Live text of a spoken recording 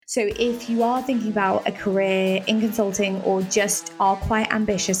So if you are thinking about a career in consulting or just are quite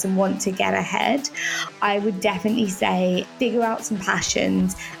ambitious and want to get ahead, I would definitely say figure out some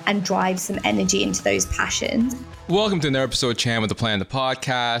passions and drive some energy into those passions. Welcome to another episode of Chan with the Plan, the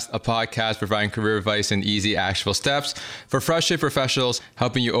podcast, a podcast providing career advice and easy, actionable steps for frustrated professionals,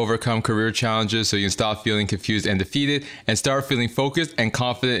 helping you overcome career challenges so you can stop feeling confused and defeated and start feeling focused and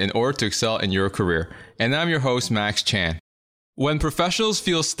confident in order to excel in your career. And I'm your host, Max Chan. When professionals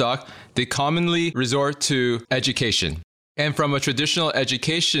feel stuck, they commonly resort to education. And from a traditional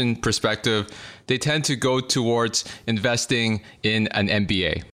education perspective, they tend to go towards investing in an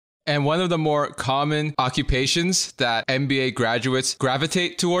MBA. And one of the more common occupations that MBA graduates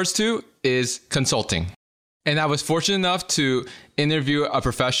gravitate towards is consulting. And I was fortunate enough to interview a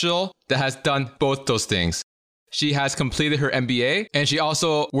professional that has done both those things. She has completed her MBA and she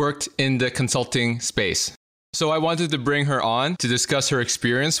also worked in the consulting space. So I wanted to bring her on to discuss her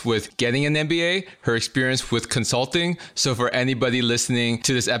experience with getting an MBA, her experience with consulting. So for anybody listening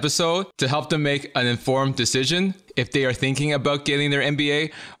to this episode, to help them make an informed decision if they are thinking about getting their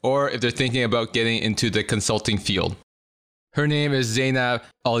MBA or if they're thinking about getting into the consulting field. Her name is Zainab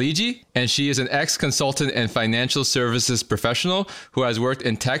Aliji, and she is an ex-consultant and financial services professional who has worked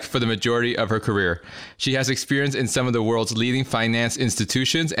in tech for the majority of her career. She has experience in some of the world's leading finance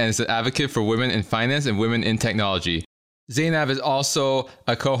institutions and is an advocate for women in finance and women in technology. Zainab is also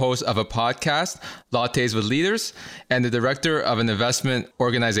a co-host of a podcast, Lattes with Leaders, and the director of an investment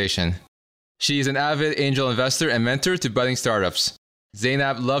organization. She is an avid angel investor and mentor to budding startups.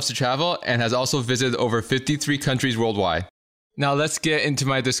 Zainab loves to travel and has also visited over 53 countries worldwide. Now let's get into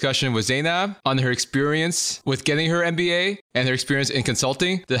my discussion with Zainab on her experience with getting her MBA and her experience in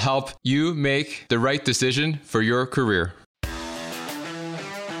consulting to help you make the right decision for your career.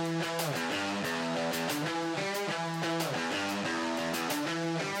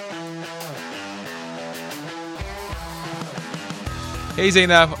 Hey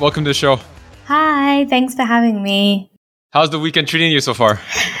Zainab, welcome to the show. Hi, thanks for having me. How's the weekend treating you so far?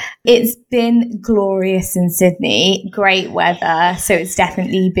 It's been glorious in Sydney, great weather, so it's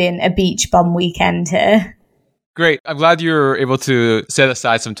definitely been a beach bum weekend here. Great. I'm glad you're able to set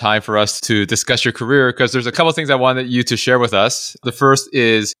aside some time for us to discuss your career because there's a couple of things I wanted you to share with us. The first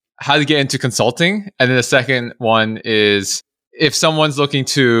is how to get into consulting. And then the second one is if someone's looking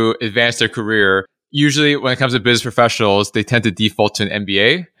to advance their career, usually when it comes to business professionals, they tend to default to an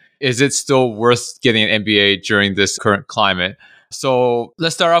MBA. Is it still worth getting an MBA during this current climate? So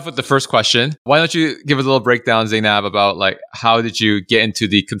let's start off with the first question. Why don't you give a little breakdown, Zainab, about how did you get into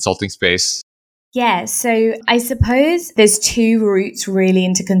the consulting space? Yeah, so I suppose there's two routes really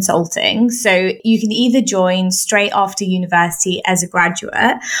into consulting. So you can either join straight after university as a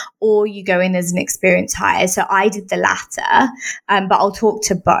graduate or you go in as an experienced hire. So I did the latter, but I'll talk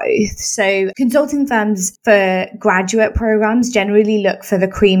to both. So consulting firms for graduate programs generally look for the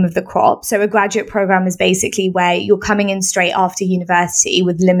cream of the crop. So a graduate program is basically where you're coming in straight after university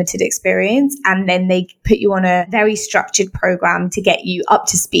with limited experience, and then they put you on a very structured program to get you up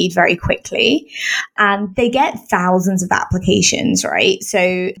to speed very quickly. And they get thousands of applications, right?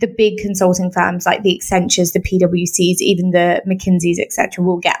 So the big consulting firms like the Accentures, the PwCs, even the McKinseys, etc.,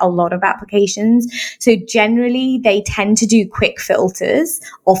 will get a lot of applications. So generally, they tend to do quick filters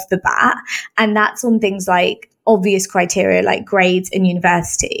off the bat. And that's on things like obvious criteria like grades and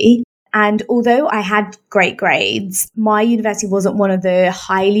university. And although I had great grades, my university wasn't one of the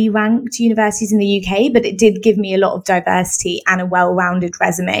highly ranked universities in the UK, but it did give me a lot of diversity and a well-rounded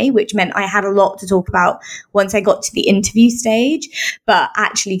resume, which meant I had a lot to talk about once I got to the interview stage. But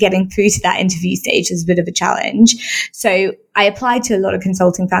actually getting through to that interview stage was a bit of a challenge. So I applied to a lot of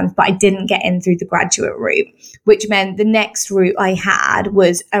consulting firms, but I didn't get in through the graduate route, which meant the next route I had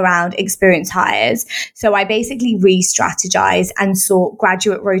was around experienced hires. So I basically re-strategized and sought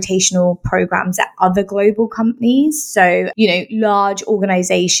graduate rotational programs at other global companies. So, large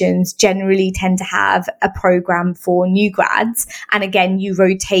organizations generally tend to have a program for new grads. And again, you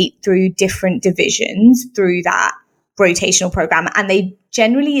rotate through different divisions through that rotational program, and they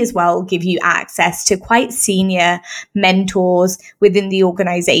generally as well give you access to quite senior mentors within the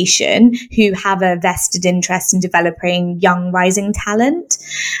organization who have a vested interest in developing young rising talent.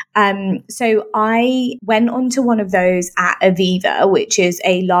 So I went on to one of those at Aviva, which is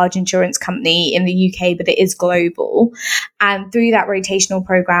a large insurance company in the UK, but it is global. And through that rotational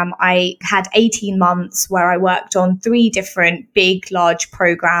program, I had 18 months where I worked on 3 different big, large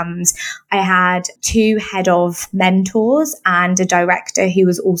programs. I had 2 head of mentors and a director who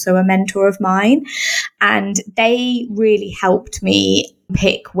was also a mentor of mine. And they really helped me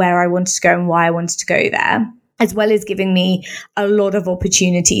pick where I wanted to go and why I wanted to go there. as well as giving me a lot of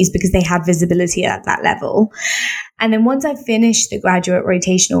opportunities because they had visibility at that level. And then once I finished the graduate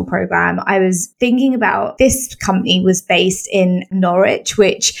rotational program, I was thinking about, this company was based in Norwich,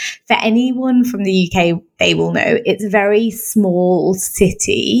 which for anyone from the UK, they will know it's a very small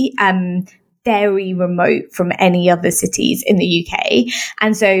city, very remote from any other cities in the UK.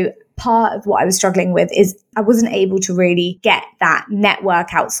 And so part of what I was struggling with is I wasn't able to really get that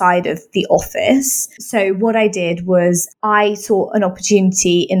network outside of the office. So what I did was I saw an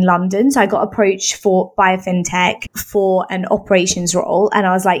opportunity in London. So I got approached by a fintech for an operations role. And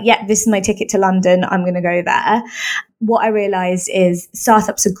I was like, yeah, this is my ticket to London. I'm going to go there. What I realized is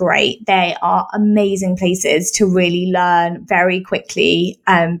startups are great. They are amazing places to really learn very quickly,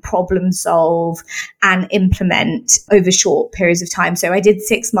 problem solve and implement over short periods of time. So I did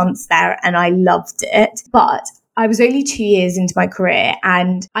 6 months there and I loved it. But I was only 2 years into my career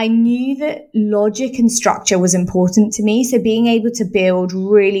and I knew that logic and structure was important to me. So being able to build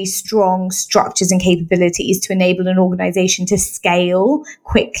really strong structures and capabilities to enable an organization to scale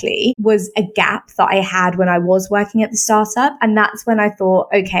quickly was a gap that I had when I was working at the startup. And that's when I thought,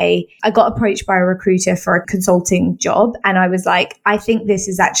 okay, I got approached by a recruiter for a consulting job. And I was like, I think this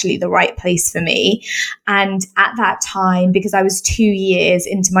is actually the right place for me. And at that time, because I was 2 years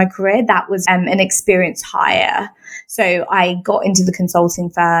into my career, that was an experienced hire. So I got into the consulting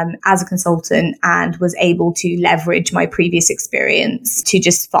firm as a consultant and was able to leverage my previous experience to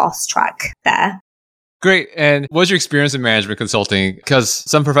just fast track there. Great. And what's your experience in management consulting? Because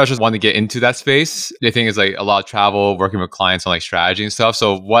some professionals want to get into that space. They think it's like a lot of travel, working with clients on like strategy and stuff.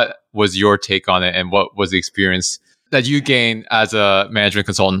 So what was your take on it and what was the experience that you gained as a management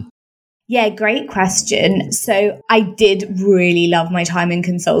consultant? Yeah, great question. So I did really love my time in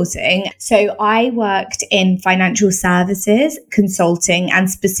consulting. So I worked in financial services, consulting, and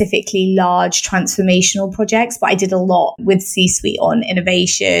specifically large transformational projects, but I did a lot with C-suite on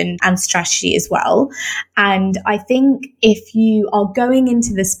innovation and strategy as well. And I think if you are going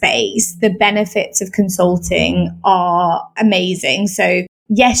into the space, the benefits of consulting are amazing. So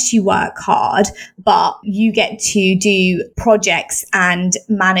yes, you work hard, but you get to do projects and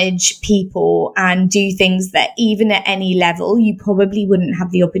manage people and do things that even at any level, you probably wouldn't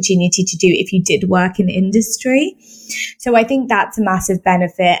have the opportunity to do if you did work in industry. So I think that's a massive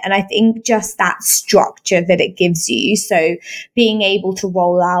benefit. And I think just that structure that it gives you. So being able to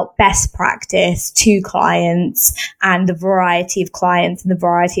roll out best practice to clients and the variety of clients and the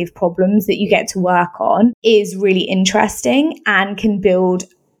variety of problems that you get to work on is really interesting and can build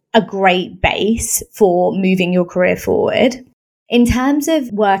a great base for moving your career forward. In terms of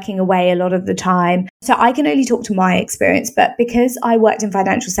working away a lot of the time, so I can only talk to my experience, but because I worked in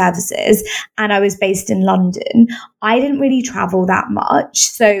financial services and I was based in London, I didn't really travel that much.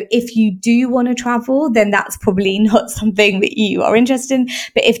 So if you do want to travel, then that's probably not something that you are interested in.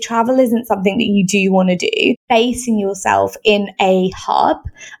 But if travel isn't something that you do want to do, basing yourself in a hub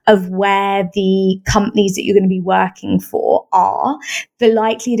of where the companies that you're going to be working for are, the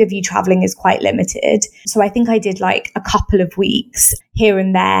likelihood of you traveling is quite limited. So I think I did like a couple of weeks here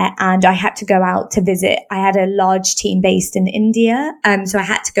and there, and I had to go out to visit. I had a large team based in India, so I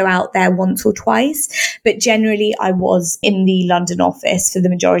had to go out there once or twice, but generally I was in the London office for the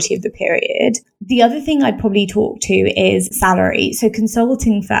majority of the period. The other thing I'd probably talk to is salary. So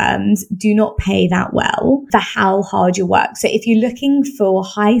consulting firms do not pay that well for how hard you work. So if you're looking for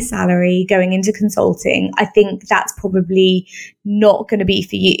high salary going into consulting, I think that's probably not going to be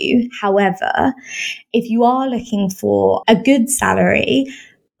for you. However, if you are looking for a good salary,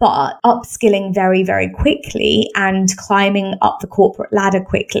 but upskilling very, very quickly and climbing up the corporate ladder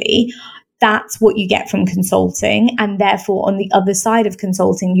quickly, that's what you get from consulting. And therefore, on the other side of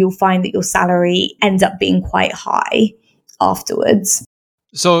consulting, you'll find that your salary ends up being quite high afterwards.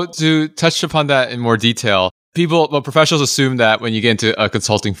 So to touch upon that in more detail, professionals assume that when you get into a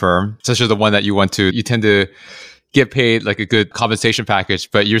consulting firm, such as the one that you went to, you tend to get paid like a good compensation package.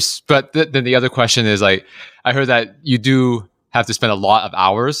 But then the other question is like, I heard that you do have to spend a lot of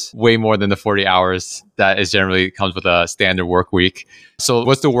hours, way more than the 40 hours that is generally comes with a standard work week. So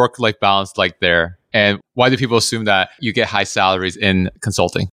what's the work-life balance like there? And why do people assume that you get high salaries in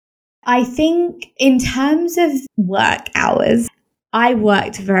consulting? I think in terms of work hours, I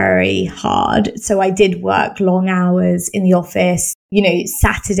worked very hard. So I did work long hours in the office.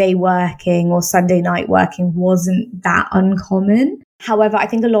 Saturday working or Sunday night working wasn't that uncommon. However, I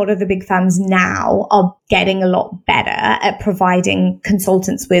think a lot of the big firms now are getting a lot better at providing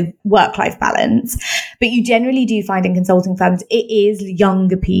consultants with work-life balance. But you generally do find in consulting firms, it is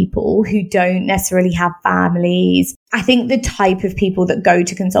younger people who don't necessarily have families. I think the type of people that go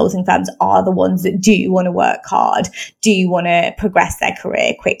to consulting firms are the ones that do want to work hard, do want to progress their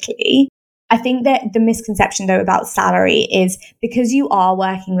career quickly. I think that the misconception, though, about salary is because you are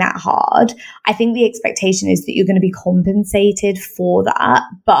working that hard, I think the expectation is that you're going to be compensated for that.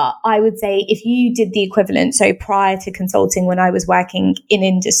 But I would say if you did the equivalent, so prior to consulting, when I was working in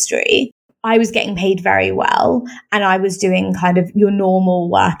industry, I was getting paid very well and I was doing kind of your normal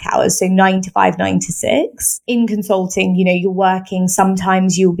work hours. So 9 to 5, 9 to 6. In consulting, you're working,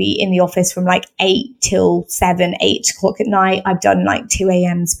 sometimes you'll be in the office from like 8 till 7, 8 o'clock at night. I've done like 2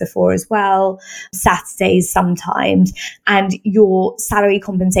 a.m.s before as well, Saturdays sometimes. And your salary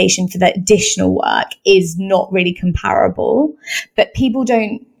compensation for the additional work is not really comparable. But people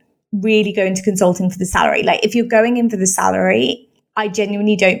don't really go into consulting for the salary. Like if you're going in for the salary, I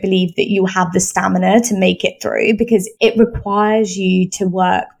genuinely don't believe that you have the stamina to make it through because it requires you to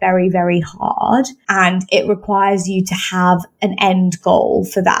work very, very hard and it requires you to have an end goal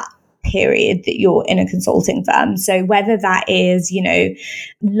for that period that you're in a consulting firm. So whether that is,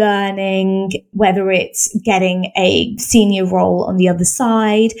 learning, whether it's getting a senior role on the other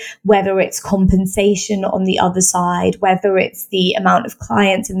side, whether it's compensation on the other side, whether it's the amount of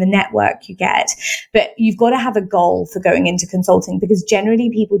clients and the network you get, but you've got to have a goal for going into consulting because generally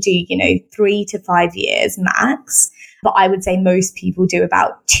people do, 3 to 5 years max, but I would say most people do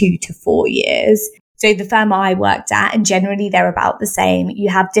about 2 to 4 years. So the firm I worked at, and generally they're about the same, you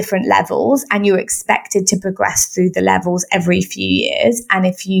have different levels and you're expected to progress through the levels every few years. And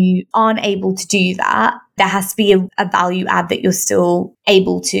if you aren't able to do that, there has to be a value add that you're still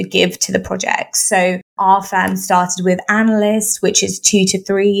able to give to the project. So our firm started with analyst, which is 2 to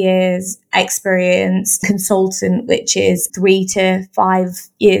 3 years experience, consultant, which is 3 to 5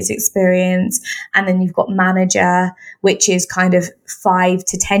 years experience. And then you've got manager, which is kind of 5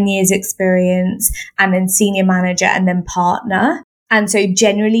 to 10 years experience, and then senior manager and then partner. And so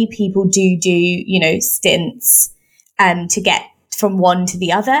generally people do, stints to get from one to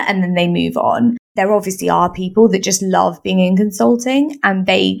the other and then they move on. There obviously are people that just love being in consulting and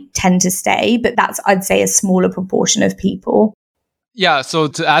they tend to stay, but that's, I'd say, a smaller proportion of people. Yeah. So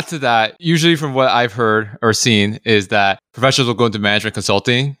to add to that, usually from what I've heard or seen is that professionals will go into management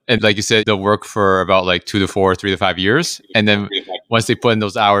consulting. And like you said, they'll work for about like 2 to 4, 3 to 5 years. And then once they put in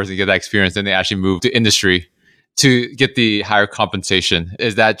those hours and get that experience, then they actually move to industry to get the higher compensation.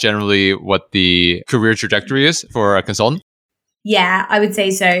 Is that generally what the career trajectory is for a consultant? Yeah, I would say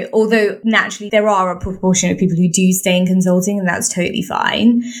so. Although naturally there are a proportion of people who do stay in consulting and that's totally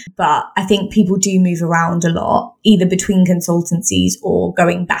fine. But I think people do move around a lot, either between consultancies or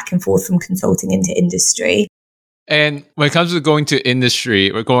going back and forth from consulting into industry. And when it comes to going to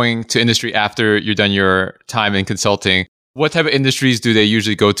industry or going to industry after you've done your time in consulting, what type of industries do they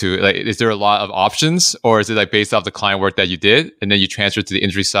usually go to? Like, is there a lot of options or is it like based off the client work that you did and then you transfer to the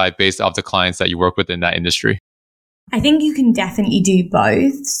industry side based off the clients that you work with in that industry? I think you can definitely do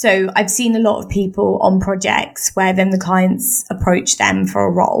both. So I've seen a lot of people on projects where then the clients approach them for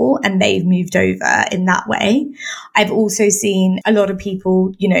a role and they've moved over in that way. I've also seen a lot of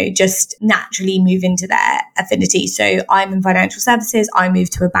people, just naturally move into their affinity. So I'm in financial services. I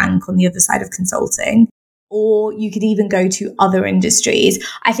moved to a bank on the other side of consulting. Or you could even go to other industries.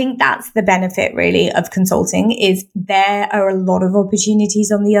 I think that's the benefit really of consulting is there are a lot of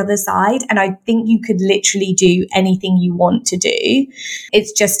opportunities on the other side. And I think you could literally do anything you want to do.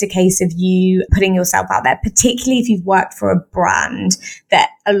 It's just a case of you putting yourself out there, particularly if you've worked for a brand that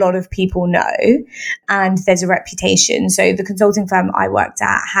a lot of people know and there's a reputation. So the consulting firm I worked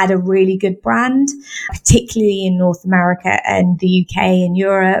at had a really good brand, particularly in North America and the UK and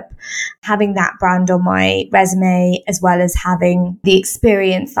Europe. Having that brand on my resume, as well as having the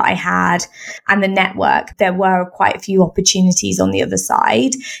experience that I had and the network, there were quite a few opportunities on the other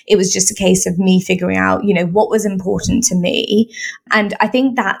side. It was just a case of me figuring out, what was important to me. And I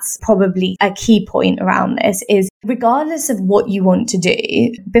think that's probably a key point around this is regardless of what you want to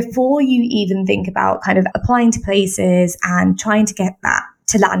do, before you even think about kind of applying to places and trying to get that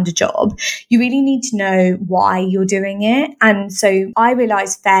to land a job, you really need to know why you're doing it. And so I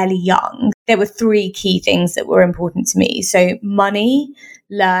realized fairly young, there were 3 key things that were important to me. So money,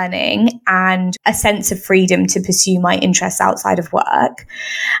 learning, and a sense of freedom to pursue my interests outside of work.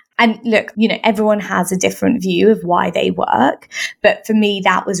 And look, everyone has a different view of why they work. But for me,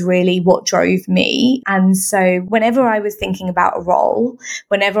 that was really what drove me. And so whenever I was thinking about a role,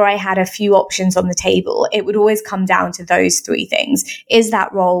 whenever I had a few options on the table, it would always come down to those three things. Is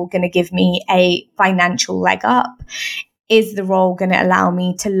that role going to give me a financial leg up? Is the role going to allow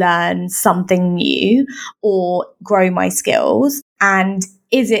me to learn something new or grow my skills? And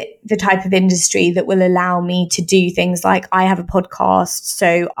is it the type of industry that will allow me to do things like I have a podcast,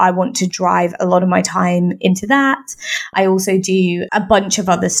 so I want to drive a lot of my time into that. I also do a bunch of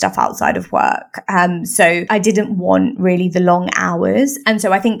other stuff outside of work. So I didn't want really the long hours. And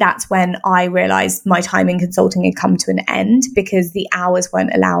so I think that's when I realized my time in consulting had come to an end because the hours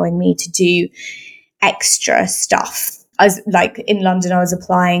weren't allowing me to do extra stuff. I was like in London, I was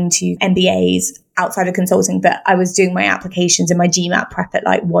applying to MBAs outside of consulting, but I was doing my applications and my GMAT prep at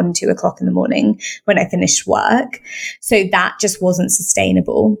like 1-2 o'clock in the morning when I finished work. So that just wasn't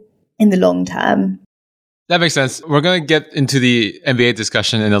sustainable in the long term. That makes sense. We're going to get into the MBA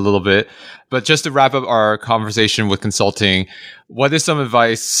discussion in a little bit, but just to wrap up our conversation with consulting, what is some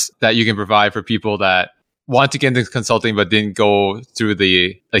advice that you can provide for people that want to get into consulting but didn't go through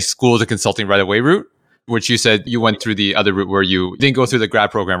the school to consulting right away route? Which you said you went through the other route where you didn't go through the grad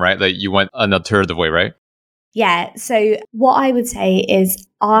program, right? Like you went an alternative way, right? Yeah. So what I would say is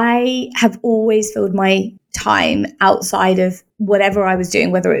I have always filled my time outside of whatever I was doing,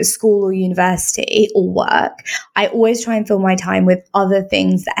 whether it was school or university or work. I always try and fill my time with other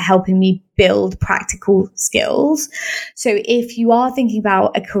things that are helping me build practical skills. So if you are thinking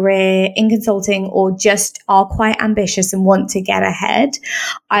about a career in consulting or just are quite ambitious and want to get ahead,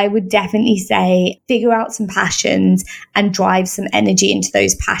 I would definitely say figure out some passions and drive some energy into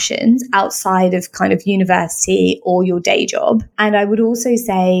those passions outside of kind of university or your day job. And I would also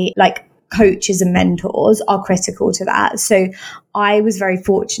say like coaches and mentors are critical to that. So I was very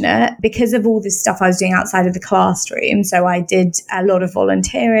fortunate because of all this stuff I was doing outside of the classroom. So I did a lot of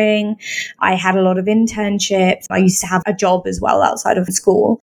volunteering. I had a lot of internships. I used to have a job as well outside of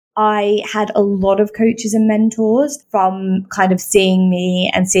school. I had a lot of coaches and mentors from kind of seeing me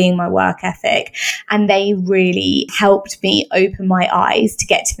and seeing my work ethic. And they really helped me open my eyes to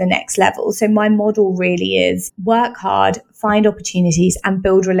get to the next level. So my model really is work hard, find opportunities and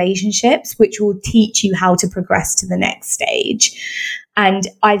build relationships, which will teach you how to progress to the next stage. And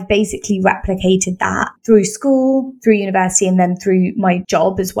I've basically replicated that through school, through university, and then through my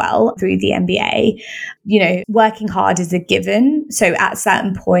job as well, through the MBA. Working hard is a given. So at a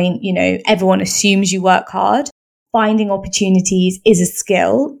certain point, everyone assumes you work hard. Finding opportunities is a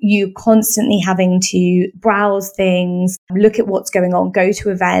skill. You're constantly having to browse things, look at what's going on, go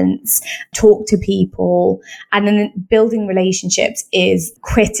to events, talk to people, and then building relationships is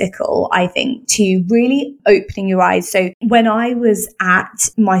critical, I think, to really opening your eyes. So when I was at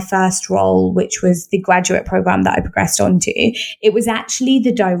my first role, which was the graduate program that I progressed onto, it was actually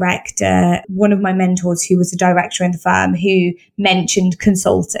the director, one of my mentors who was a director in the firm, who mentioned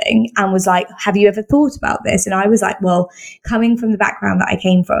consulting and was like, have you ever thought about this? And I was like, well, coming from the background that I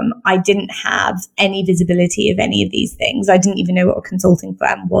came from, I didn't have any visibility of any of these things. I didn't even know what a consulting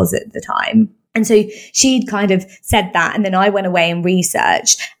firm was at the time. And so she'd kind of said that. And then I went away and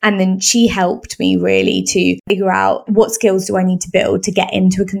researched. And then she helped me really to figure out what skills do I need to build to get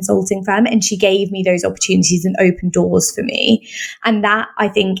into a consulting firm. And she gave me those opportunities and opened doors for me. And that I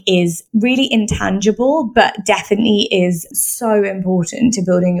think is really intangible, but definitely is so important to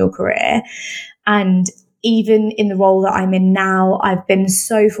building your career. And even in the role that I'm in now, I've been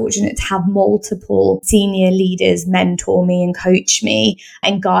so fortunate to have multiple senior leaders mentor me and coach me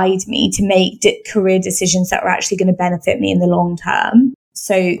and guide me to make career decisions that are actually going to benefit me in the long term.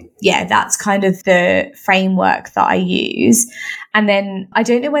 So yeah, that's kind of the framework that I use. And then I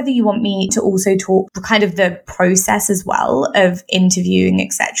don't know whether you want me to also talk kind of the process as well of interviewing,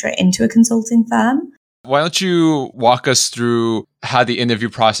 etc., into a consulting firm. Why don't you walk us through how the interview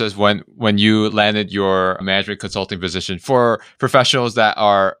process went when you landed your management consulting position for professionals that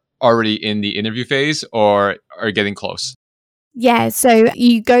are already in the interview phase or are getting close? Yeah, so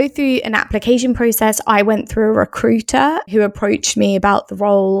you go through an application process. I went through a recruiter who approached me about the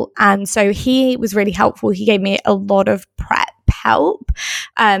role. And so he was really helpful. He gave me a lot of prep help,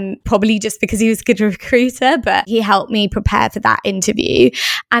 probably just because he was a good recruiter, but he helped me prepare for that interview.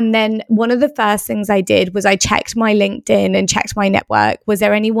 And then one of the first things I did was I checked my LinkedIn and checked my network. Was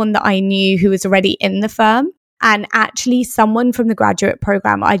there anyone that I knew who was already in the firm? And actually someone from the graduate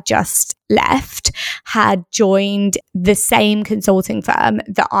program I just left had joined the same consulting firm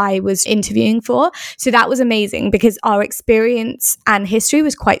that I was interviewing for. So that was amazing because our experience and history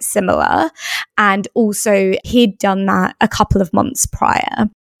was quite similar. And also he'd done that a couple of months prior.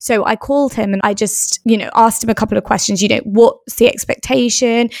 So I called him and I just, asked him a couple of questions, what's the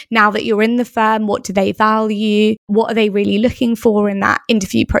expectation now that you're in the firm? What do they value? What are they really looking for in that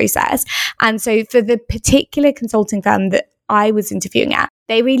interview process? And so for the particular consulting firm that I was interviewing at,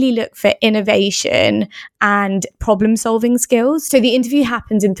 they really look for innovation and problem solving skills. So the interview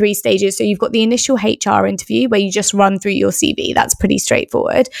happens in 3 stages. So you've got the initial HR interview where you just run through your CV. That's pretty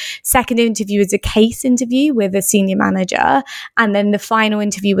straightforward. Second interview is a case interview with a senior manager. And then the final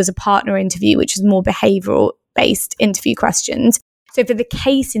interview was a partner interview, which is more behavioral based interview questions. So for the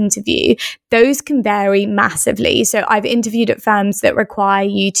case interview, those can vary massively. So I've interviewed at firms that require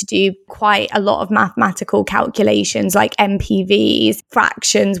you to do quite a lot of mathematical calculations like NPVs,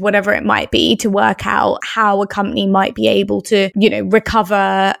 fractions, whatever it might be, to work out how a company might be able to,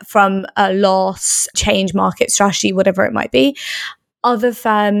 recover from a loss, change market strategy, whatever it might be. Other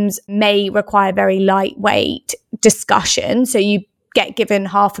firms may require very lightweight discussion. So you get given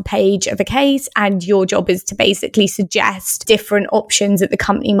half a page of a case and your job is to basically suggest different options that the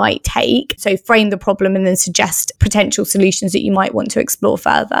company might take. So frame the problem and then suggest potential solutions that you might want to explore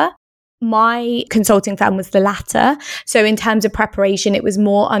further. My consulting firm was the latter. So in terms of preparation, it was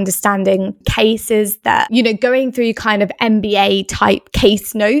more understanding cases that, going through kind of MBA type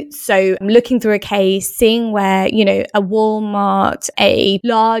case notes. So I'm looking through a case, seeing where, a Walmart, a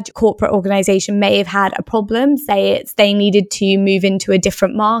large corporate organization may have had a problem. Say they needed to move into a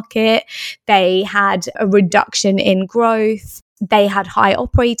different market. They had a reduction in growth. They had high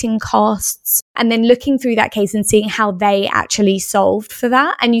operating costs, and then looking through that case and seeing how they actually solved for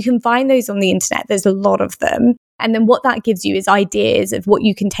that. And you can find those on the internet. There's a lot of them. And then what that gives you is ideas of what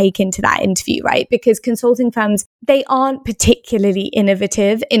you can take into that interview, right? Because consulting firms, they aren't particularly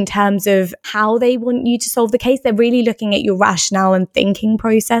innovative in terms of how they want you to solve the case. They're really looking at your rationale and thinking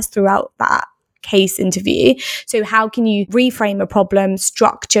process throughout that case interview. So how can you reframe a problem,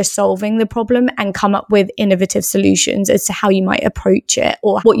 structure solving the problem, and come up with innovative solutions as to how you might approach it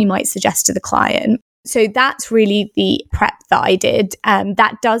or what you might suggest to the client? So that's really the prep that I did.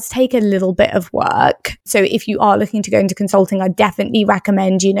 That does take a little bit of work. So if you are looking to go into consulting, I definitely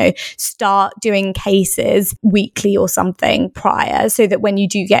recommend, start doing cases weekly or something prior so that when you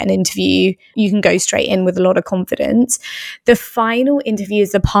do get an interview, you can go straight in with a lot of confidence. The final interview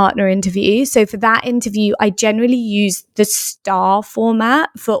is the partner interview. So for that interview, I generally use the STAR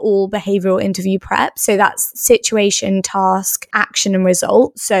format for all behavioral interview prep. So that's situation, task, action, and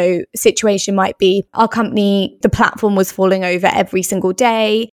result. So situation might be, our company, the platform was falling over every single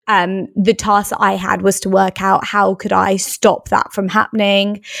day. The task that I had was to work out how could I stop that from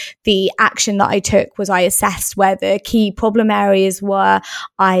happening. The action that I took was I assessed where the key problem areas were.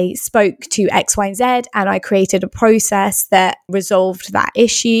 I spoke to X, Y, and Z, and I created a process that resolved that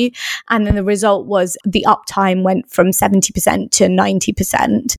issue. And then the result was the uptime went from 70% to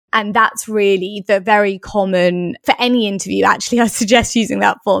 90%. And that's really the very common, for any interview, actually, I suggest using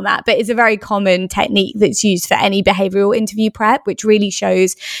that format, but it's a very common technique that's used for any behavioral interview prep, which really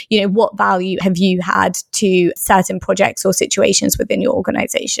shows, what value have you had to certain projects or situations within your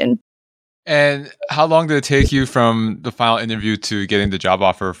organization. And how long did it take you from the final interview to getting the job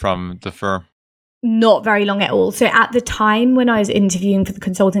offer from the firm? Not very long at all. So at the time when I was interviewing for the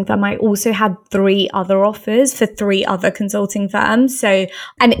consulting firm, I also had 3 other offers for 3 other consulting firms. So,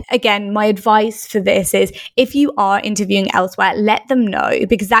 and again, my advice for this is if you are interviewing elsewhere, let them know,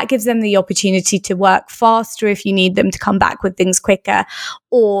 because that gives them the opportunity to work faster if you need them to come back with things quicker,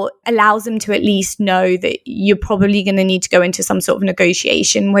 or allows them to at least know that you're probably going to need to go into some sort of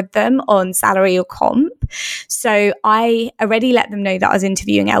negotiation with them on salary or comp. So I already let them know that I was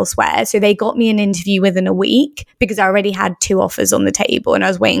interviewing elsewhere. So they got me an interview within a week because I already had 2 offers on the table and I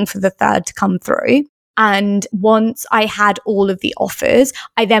was waiting for the third to come through. And once I had all of the offers,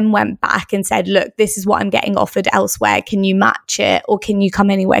 I then went back and said, look, this is what I'm getting offered elsewhere. Can you match it, or can you come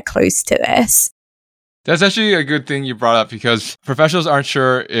anywhere close to this? That's actually a good thing you brought up, because professionals aren't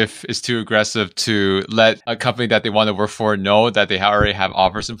sure if it's too aggressive to let a company that they want to work for know that they already have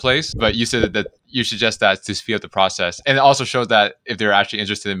offers in place. But you said that you suggest that to speed up the process. And it also shows that if they're actually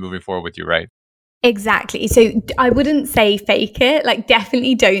interested in moving forward with you, right? Exactly. So I wouldn't say fake it. Like,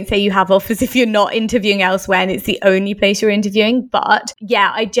 definitely don't say you have offers if you're not interviewing elsewhere and it's the only place you're interviewing. But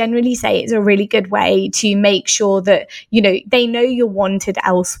yeah, I generally say it's a really good way to make sure that, they know you're wanted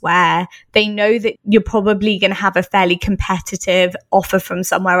elsewhere. They know that you're probably going to have a fairly competitive offer from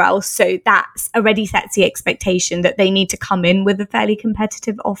somewhere else. So that already sets the expectation that they need to come in with a fairly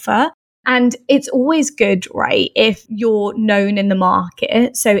competitive offer. And it's always good, right, if you're known in the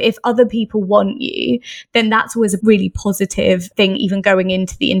market. So if other people want you, then that's always a really positive thing, even going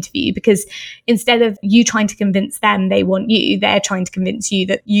into the interview, because instead of you trying to convince them they want you, they're trying to convince you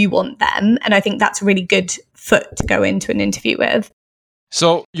that you want them. And I think that's a really good foot to go into an interview with.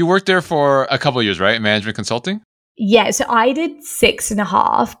 So you worked there for a couple of years, right? Management consulting? Yeah, so I did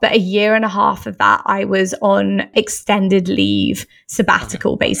 6.5, but a year and a half of that I was on extended leave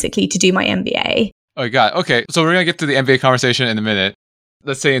sabbatical, basically, to do my MBA. Oh, got it. Okay, so we're going to get to the MBA conversation in a minute.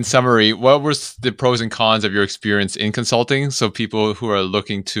 Let's say in summary, what were the pros and cons of your experience in consulting so people who are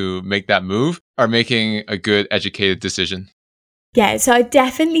looking to make that move are making a good, educated decision? Yeah, so I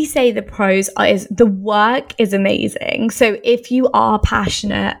definitely say the pros is the work is amazing. So if you are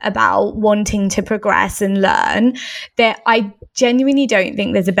passionate about wanting to progress and learn, I genuinely don't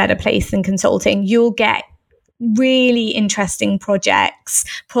think there's a better place than consulting. You'll get really interesting projects,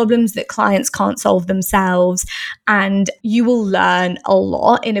 problems that clients can't solve themselves, and you will learn a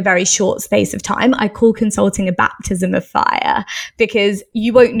lot in a very short space of time. I call consulting a baptism of fire because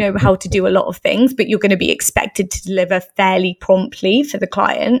you won't know how to do a lot of things, but you're going to be expected to deliver fairly promptly for the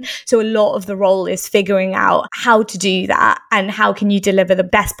client. So a lot of the role is figuring out how to do that and how can you deliver the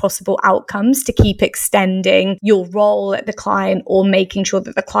best possible outcomes to keep extending your role at the client or making sure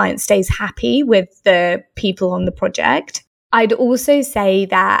that the client stays happy with the people on the project. I'd also say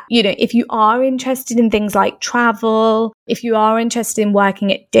that, if you are interested in things like travel, if you are interested in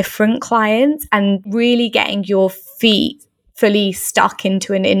working at different clients and really getting your feet fully stuck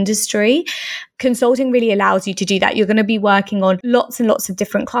into an industry, consulting really allows you to do that. You're going to be working on lots and lots of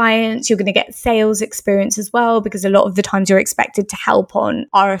different clients. You're going to get sales experience as well, because a lot of the times you're expected to help on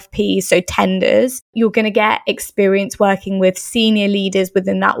RFPs, so tenders. You're going to get experience working with senior leaders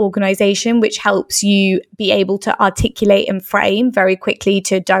within that organization, which helps you be able to articulate and frame very quickly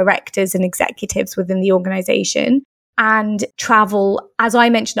to directors and executives within the organization. And travel, as I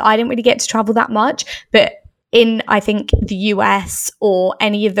mentioned, I didn't really get to travel that much, but in, I think, the US or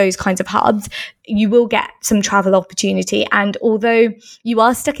any of those kinds of hubs, you will get some travel opportunity. And although you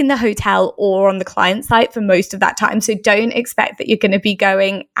are stuck in the hotel or on the client site for most of that time, so don't expect that you're going to be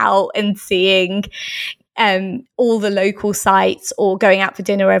going out and seeing all the local sites or going out for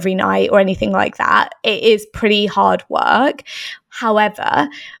dinner every night or anything like that. It is pretty hard work. However,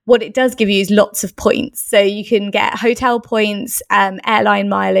 what it does give you is lots of points. So you can get hotel points, airline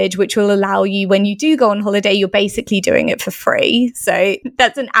mileage, which will allow you, when you do go on holiday, you're basically doing it for free. So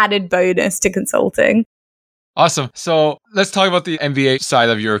that's an added bonus to consulting. Awesome. So let's talk about the MBA side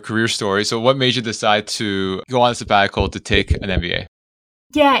of your career story. So what made you decide to go on a sabbatical to take an MBA?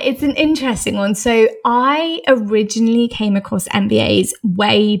 Yeah, it's an interesting one. So I originally came across MBAs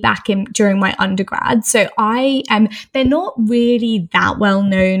way back during my undergrad. So they're not really that well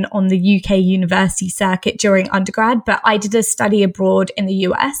known on the UK university circuit during undergrad, but I did a study abroad in the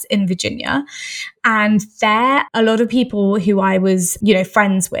US in Virginia. And there, a lot of people who I was,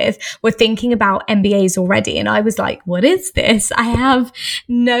 friends with were thinking about MBAs already. And I was like, what is this? I have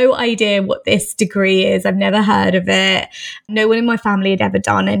no idea what this degree is. I've never heard of it. No one in my family had ever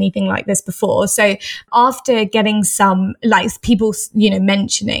done anything like this before. So after getting some, people,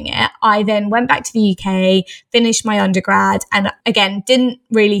 mentioning it, I then went back to the UK, finished my undergrad, and again, didn't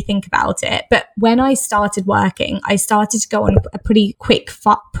really think about it. But when I started working, I started to go on a pretty quick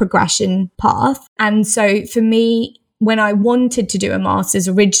progression path. And so for me, when I wanted to do a master's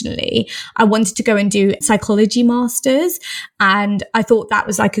originally, I wanted to go and do psychology masters. And I thought that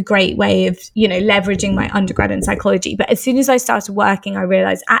was like a great way of, leveraging my undergrad in psychology. But as soon as I started working, I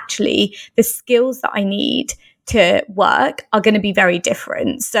realized actually the skills that I need to work are going to be very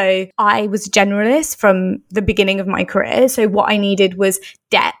different. So I was a generalist from the beginning of my career. So what I needed was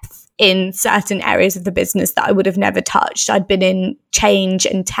depth in certain areas of the business that I would have never touched. I'd been in change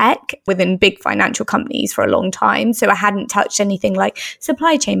and tech within big financial companies for a long time. So I hadn't touched anything like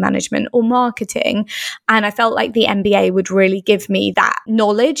supply chain management or marketing. And I felt like the MBA would really give me that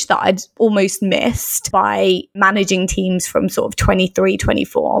knowledge that I'd almost missed by managing teams from sort of 23,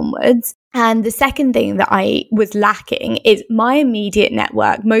 24 onwards. And the second thing that I was lacking is my immediate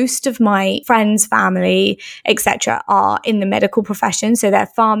network. Most of my friends, family, etc., are in the medical profession. So they're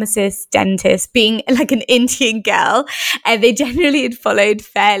pharmacists, dentists, being like an Indian girl. And they generally had followed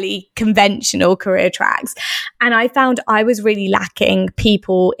fairly conventional career tracks. And I found I was really lacking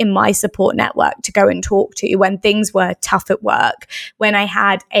people in my support network to go and talk to when things were tough at work, when I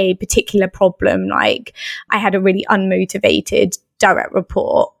had a particular problem, like I had a really unmotivated direct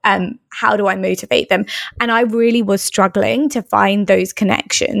report. How do I motivate them? And I really was struggling to find those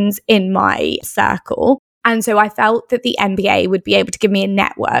connections in my circle. And so I felt that the MBA would be able to give me a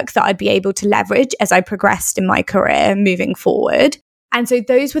network that I'd be able to leverage as I progressed in my career moving forward. And so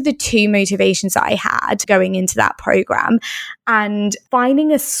those were the two motivations that I had going into that program. And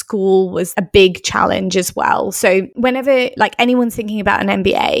finding a school was a big challenge as well. So whenever like anyone's thinking about an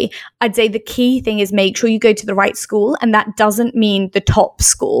MBA, I'd say the key thing is make sure you go to the right school. And that doesn't mean the top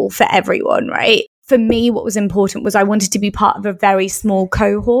school for everyone, right? For me, what was important was I wanted to be part of a very small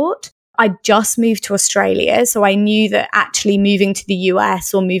cohort. I just moved to Australia, so I knew that actually moving to the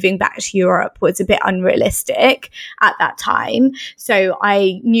US or moving back to Europe was a bit unrealistic at that time. So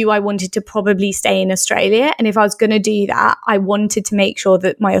I knew I wanted to probably stay in Australia. And if I was going to do that, I wanted to make sure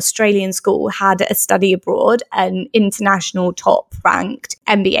that my Australian school had a study abroad, an international top ranked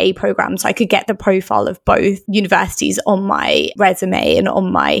MBA program, so I could get the profile of both universities on my resume and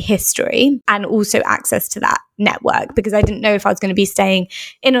on my history, and also access to that network, because I didn't know if I was going to be staying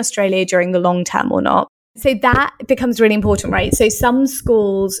in Australia during the long term or not. So that becomes really important, right? So some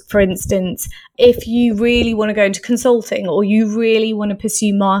schools, for instance, if you really want to go into consulting or you really want to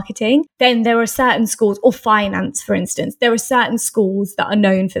pursue marketing, then there are certain schools, or finance, for instance, there are certain schools that are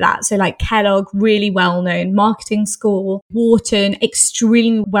known for that. So like Kellogg, really well-known marketing school, Wharton,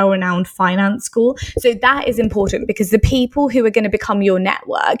 extremely well-renowned finance school. So that is important because the people who are going to become your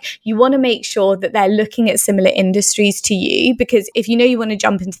network, you want to make sure that they're looking at similar industries to you, because if you know you want to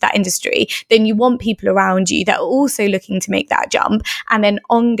jump into that industry, then you want people around you that are also looking to make that jump. And then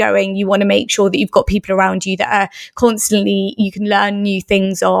ongoing, you want to make sure that you've got people around you that are constantly, you can learn new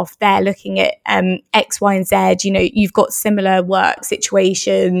things off. They're looking at X, Y, and Z, you know, you've got similar work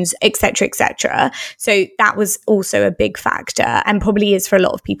situations, etc., etc. So that was also a big factor, and probably is for a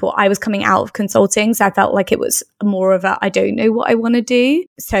lot of people. I was coming out of consulting, so I felt like it was more of a, I don't know what I want to do.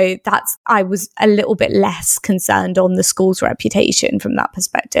 So I was a little bit less concerned on the school's reputation from that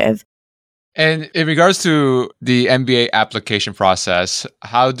perspective. And in regards to the MBA application process,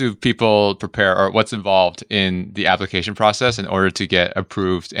 how do people prepare, or what's involved in the application process in order to get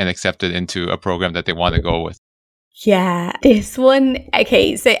approved and accepted into a program that they want to go with? Yeah, this one.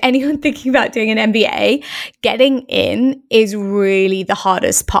 Okay, so anyone thinking about doing an MBA, getting in is really the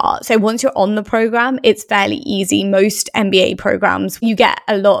hardest part. So once you're on the program, it's fairly easy. Most MBA programs, you get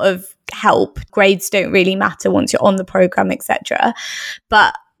a lot of help. Grades don't really matter once you're on the program, etc.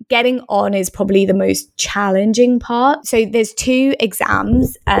 But getting on is probably the most challenging part. So there's two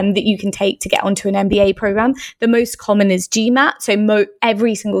exams that you can take to get onto an MBA program. The most common is GMAT. So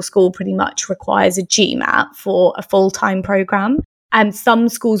every single school pretty much requires a GMAT for a full-time program. And some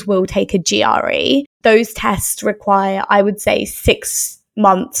schools will take a GRE. Those tests require, I would say, 6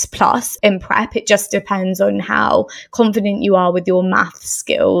 months plus in prep. It just depends on how confident you are with your math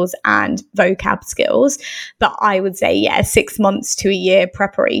skills and vocab skills. But I would say, 6 months to a year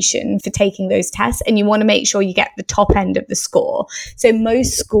preparation for taking those tests. And you want to make sure you get the top end of the score. So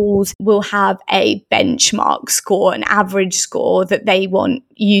most schools will have a benchmark score, an average score that they want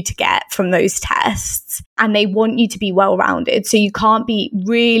you to get from those tests. And they want you to be well-rounded. So you can't be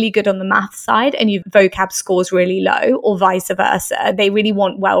really good on the math side and your vocab scores really low, or vice versa. They really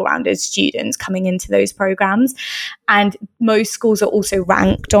want well-rounded students coming into those programs. And most schools are also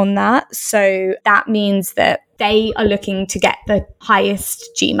ranked on that. So that means that they are looking to get the highest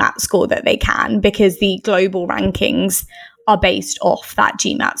GMAT score that they can, because the global rankings are based off that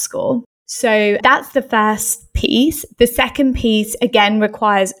GMAT score. So that's the first piece. The second piece, again,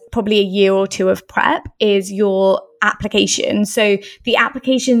 requires probably a year or two of prep, is your application. So the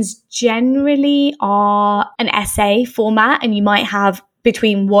applications generally are an essay format, and you might have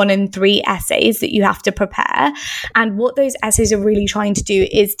between 1 and 3 essays that you have to prepare. And what those essays are really trying to do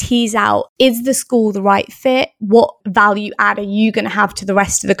is tease out, is the school the right fit? What value add are you going to have to the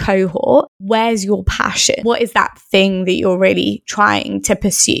rest of the cohort? Where's your passion? What is that thing that you're really trying to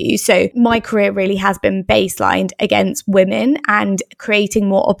pursue? So my career really has been baselined against women and creating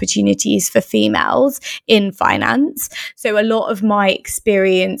more opportunities for females in finance. So a lot of my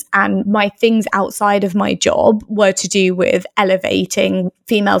experience and my things outside of my job were to do with elevating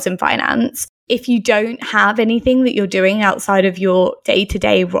females in finance. If you don't have anything that you're doing outside of your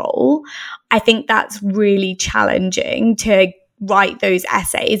day-to-day role, I think that's really challenging to write those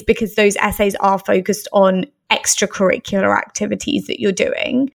essays, because those essays are focused on extracurricular activities that you're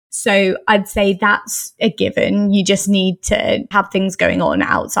doing. So I'd say that's a given. You just need to have things going on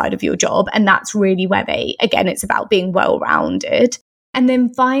outside of your job. And that's really where it's about being well-rounded. And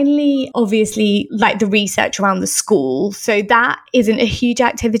then finally, obviously, like the research around the school. So that isn't a huge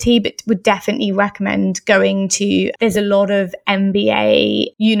activity, but would definitely recommend going to. There's a lot of MBA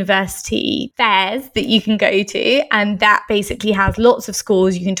university fairs that you can go to. And that basically has lots of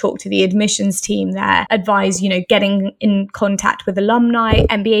schools. You can talk to the admissions team there, advise, getting in contact with alumni.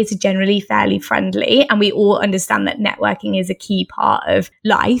 MBAs are generally fairly friendly. And we all understand that networking is a key part of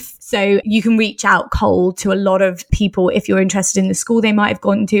life. So you can reach out cold to a lot of people if you're interested in the school they might have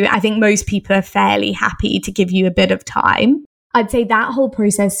gone to. I think most people are fairly happy to give you a bit of time. I'd say that whole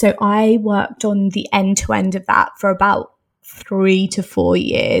process. So I worked on the end to end of that for about 3 to 4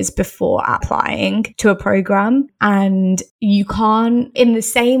 years before applying to a program. And you can't, in the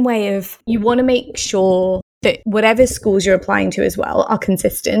same way of, you want to make sure that whatever schools you're applying to as well are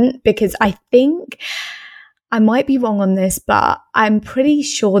consistent, because I think, I might be wrong on this, but I'm pretty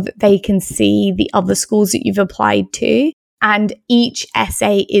sure that they can see the other schools that you've applied to, and each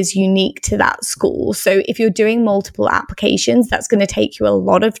essay is unique to that school. So if you're doing multiple applications, that's going to take you a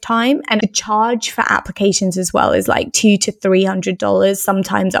lot of time. And the charge for applications as well is like $200 to $300,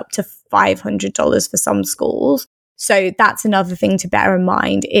 sometimes up to $500 for some schools. So that's another thing to bear in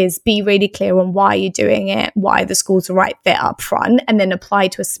mind, is be really clear on why you're doing it, why the school's the right fit up front, and then apply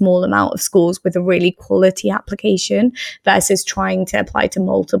to a small amount of schools with a really quality application versus trying to apply to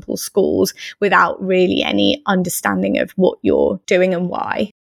multiple schools without really any understanding of what you're doing and why.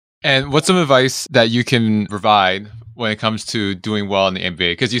 And what's some advice that you can provide when it comes to doing well in the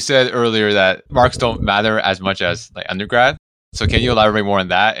MBA? Because you said earlier that marks don't matter as much as like undergrad. So can you elaborate more on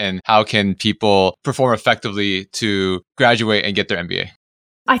that, and how can people perform effectively to graduate and get their MBA?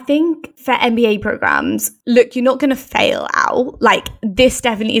 I think for MBA programs, look, you're not going to fail out. Like, this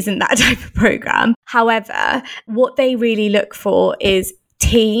definitely isn't that type of program. However, what they really look for is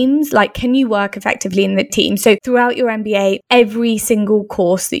teams. Like, can you work effectively in the team? So throughout your MBA, every single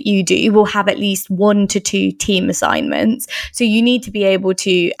course that you do will have at least 1 to 2 team assignments. So you need to be able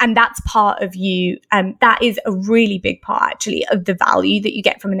to, and that's part of you. That is a really big part actually of the value that you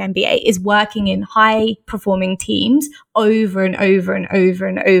get from an MBA, is working in high performing teams over and over and over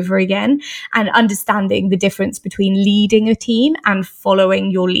and over again, and understanding the difference between leading a team and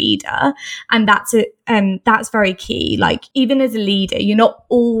following your leader. And that's very key. Like, even as a leader, you're not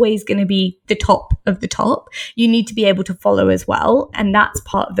always going to be the top of the top. You need to be able to follow as well. And that's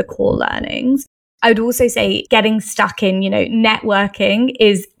part of the core learnings. I would also say getting stuck in, networking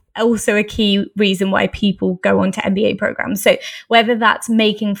is also a key reason why people go on to MBA programs. So whether that's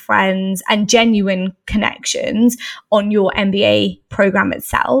making friends and genuine connections on your MBA program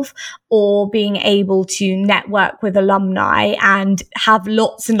itself, or being able to network with alumni and have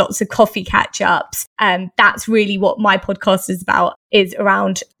lots and lots of coffee catch-ups. That's really what my podcast is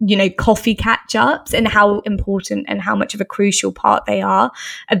around, coffee catch-ups and how important and how much of a crucial part they are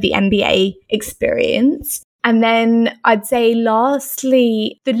of the MBA experience. And then I'd say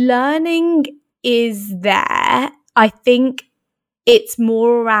lastly, the learning is there. I think it's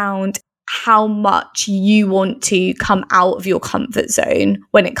more around how much you want to come out of your comfort zone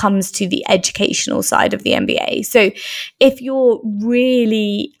when it comes to the educational side of the MBA. So if you're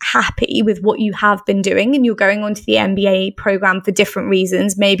really happy with what you have been doing and you're going onto the MBA program for different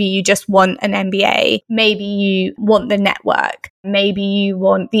reasons, maybe you just want an MBA, maybe you want the network, maybe you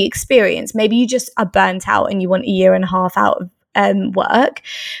want the experience, maybe you just are burnt out and you want a year and a half out of work.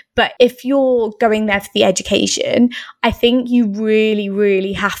 But if you're going there for the education, I think you really,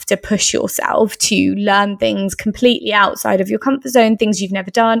 really have to push yourself to learn things completely outside of your comfort zone, things you've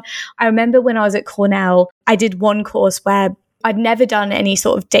never done. I remember when I was at Cornell, I did one course where I'd never done any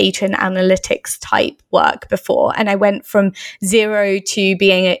sort of data and analytics type work before. And I went from zero to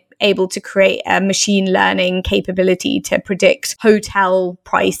being able to create a machine learning capability to predict hotel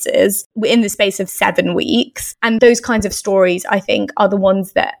prices in the space of 7 weeks. And those kinds of stories, I think, are the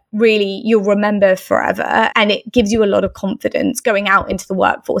ones that really you'll remember forever. And it gives you a lot of confidence going out into the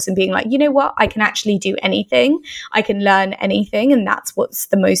workforce and being like, you know what, I can actually do anything. I can learn anything. And that's what's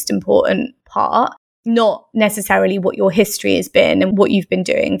the most important part. Not necessarily what your history has been and what you've been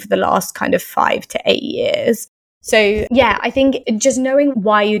doing for the last kind of 5 to 8 years. So yeah, I think just knowing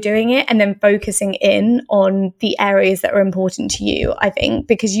why you're doing it and then focusing in on the areas that are important to you, I think,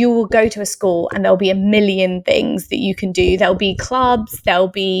 because you will go to a school and there'll be a million things that you can do. There'll be clubs, there'll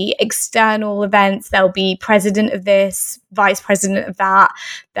be external events, there'll be president of this, vice president of that.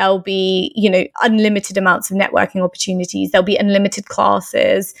 There'll be, unlimited amounts of networking opportunities. There'll be unlimited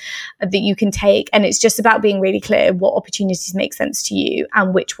classes that you can take. And it's just about being really clear what opportunities make sense to you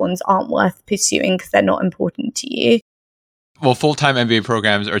and which ones aren't worth pursuing because they're not important to you. Well, full-time MBA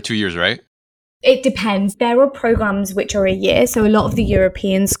programs are 2 years, right? It depends. There are programs which are a year. So a lot of the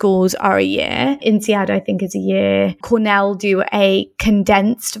European schools are a year. INSEAD, I think, is a year. Cornell do a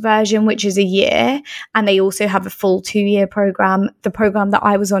condensed version, which is a year. And they also have a full 2-year program. The program that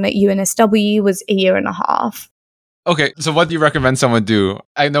I was on at UNSW was a year and a half. Okay, so what do you recommend someone do?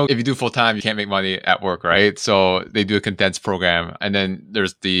 I know if you do full time, you can't make money at work, right? So they do a condensed program. And then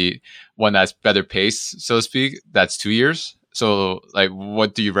there's the one that's better paced, so to speak. That's 2 years. So like,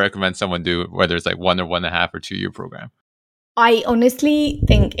 what do you recommend someone do, whether it's like 1 or 1.5 or 2 year program? I honestly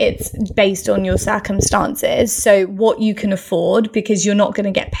think it's based on your circumstances. So what you can afford, because you're not going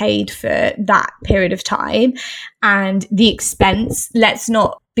to get paid for that period of time. And the expense, let's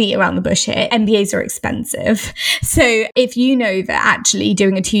not beat around the bush here. MBAs are expensive. So if you know that actually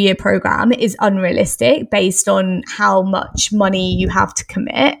doing a 2-year program is unrealistic based on how much money you have to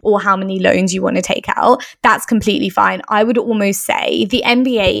commit or how many loans you want to take out, that's completely fine. I would almost say the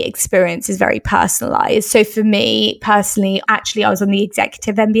MBA experience is very personalized. So for me personally, actually, I was on the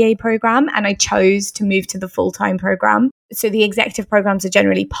executive MBA program and I chose to move to the full-time program. So the executive programs are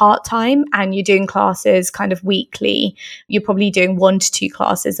generally part-time and you're doing classes kind of weekly. You're probably doing 1 to 2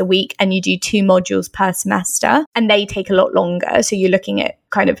 classes a week and you do 2 modules per semester and they take a lot longer. So you're looking at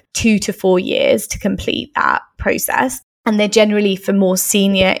kind of 2 to 4 years to complete that process. And they're generally for more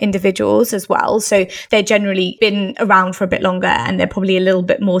senior individuals as well. So they're generally been around for a bit longer and they're probably a little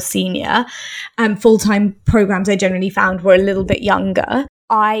bit more senior. Full-time programs I generally found were a little bit younger.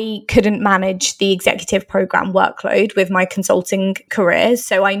 I couldn't manage the executive program workload with my consulting career.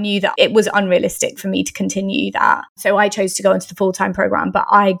 So I knew that it was unrealistic for me to continue that. So I chose to go into the full-time program, but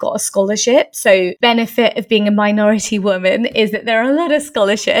I got a scholarship. So benefit of being a minority woman is that there are a lot of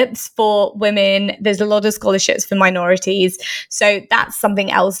scholarships for women. There's a lot of scholarships for minorities. So that's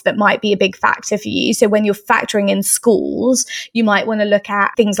something else that might be a big factor for you. So when you're factoring in schools, you might want to look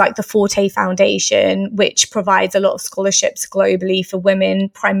at things like the Forte Foundation, which provides a lot of scholarships globally for women,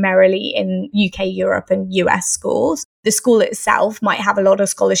 primarily in UK, Europe and US schools. The school itself might have a lot of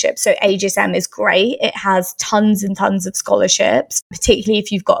scholarships. So AGSM is great. It has tons and tons of scholarships, particularly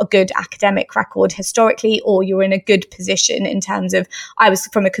if you've got a good academic record historically, or you're in a good position in terms of, I was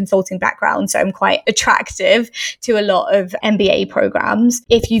from a consulting background, so I'm quite attractive to a lot of MBA programs.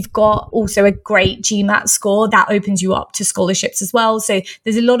 If you've got also a great GMAT score, that opens you up to scholarships as well. So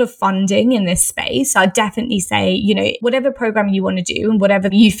there's a lot of funding in this space. I'd definitely say, whatever program you want to do and whatever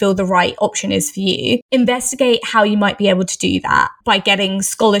you feel the right option is for you, investigate how you might be able to do that by getting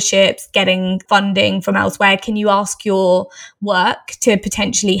scholarships, getting funding from elsewhere. Can you ask your work to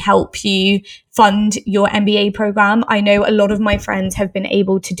potentially help you fund your MBA program? I know a lot of my friends have been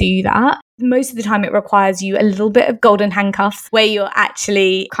able to do that. Most of the time it requires you a little bit of golden handcuffs where you're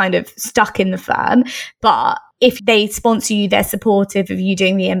actually kind of stuck in the firm. But if they sponsor you, they're supportive of you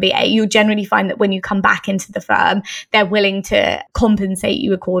doing the MBA, you'll generally find that when you come back into the firm, they're willing to compensate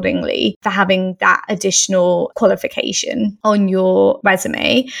you accordingly for having that additional qualification on your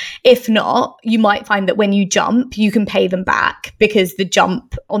resume. If not, you might find that when you jump, you can pay them back because the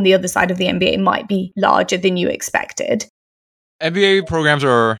jump on the other side of the MBA might be larger than you expected. MBA programs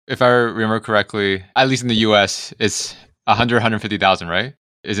are, if I remember correctly, at least in the US, it's 150,000, right?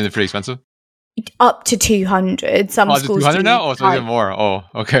 Isn't it pretty expensive? Up to 200. Some schools 200 now? Oh, so even more. Oh,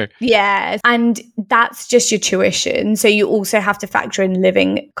 okay. Yeah. And that's just your tuition. So you also have to factor in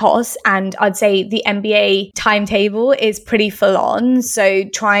living costs. And I'd say the MBA timetable is pretty full on. So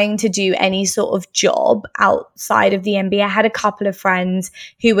trying to do any sort of job outside of the MBA, I had a couple of friends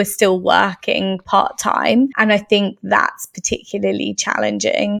who were still working part-time. And I think that's particularly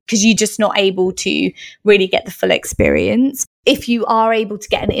challenging because you're just not able to really get the full experience. If you are able to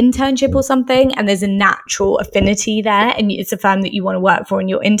get an internship or something and there's a natural affinity there and it's a firm that you want to work for and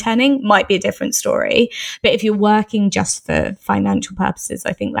you're interning, might be a different story. But if you're working just for financial purposes,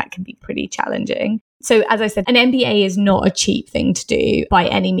 I think that can be pretty challenging. So as I said, an MBA is not a cheap thing to do by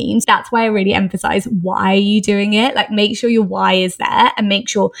any means. That's why I really emphasize, why are you doing it? Like, make sure your why is there and make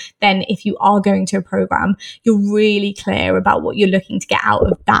sure then if you are going to a program, you're really clear about what you're looking to get out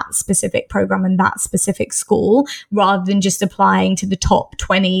of that specific program and that specific school, rather than just applying to the top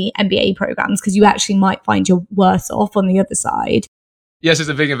 20 MBA programs, because you actually might find you're worse off on the other side. Yes, it's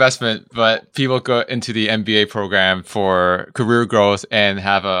a big investment, but people go into the MBA program for career growth and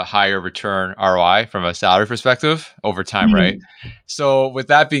have a higher return ROI from a salary perspective over time, right? So with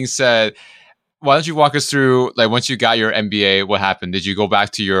that being said, why don't you walk us through, like, once you got your MBA, what happened? Did you go back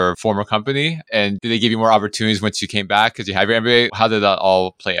to your former company and did they give you more opportunities once you came back because you have your MBA? How did that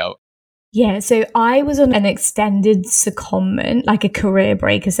all play out? Yeah, so I was on an extended secondment, like a career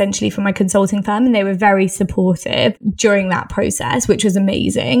break essentially, from my consulting firm, and they were very supportive during that process, which was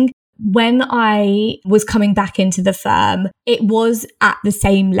amazing. when I was coming back into the firm, it was at the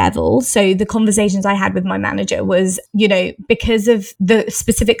same level. So the conversations I had with my manager was, because of the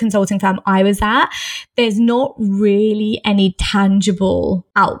specific consulting firm I was at, there's not really any tangible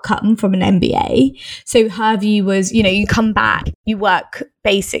outcome from an MBA. So her view was, you come back, you work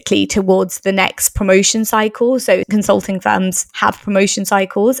basically towards the next promotion cycle. So consulting firms have promotion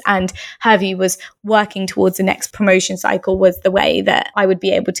cycles, and her view was working towards the next promotion cycle was the way that I would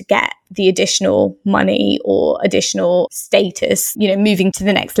be able to get the additional money or additional status, moving to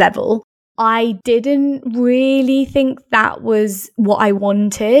the next level. I didn't really think that was what I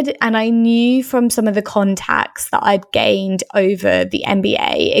wanted. And I knew from some of the contacts that I'd gained over the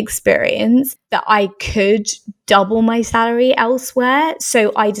MBA experience that I could double my salary elsewhere.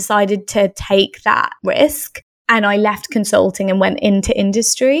 So I decided to take that risk, and I left consulting and went into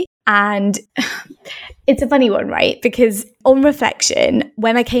industry. And it's a funny one, right? Because on reflection,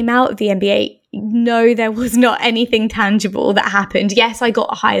 when I came out of the MBA, no, there was not anything tangible that happened. Yes, I got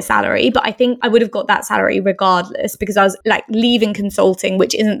a higher salary, but I think I would have got that salary regardless, because I was like leaving consulting,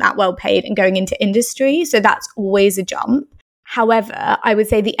 which isn't that well paid, and going into industry. So that's always a jump. However, I would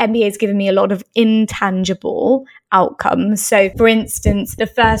say the MBA has given me a lot of intangible outcomes. So for instance, the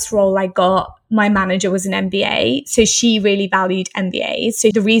first role I got, my manager was an MBA. So she really valued MBAs.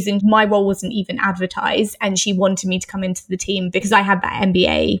 So the reason my role wasn't even advertised, and she wanted me to come into the team because I had that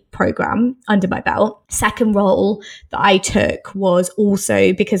MBA program under my belt. Second role that I took was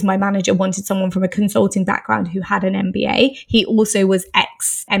also because my manager wanted someone from a consulting background who had an MBA. He also was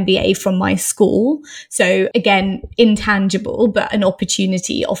ex-MBA from my school. So again, intangible, but an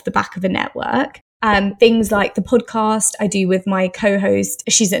opportunity off the back of a network. Things like the podcast I do with my co-host.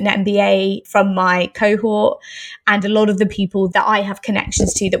 She's an MBA from my cohort. And a lot of the people that I have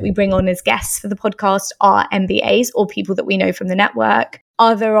connections to that we bring on as guests for the podcast are MBAs or people that we know from the network.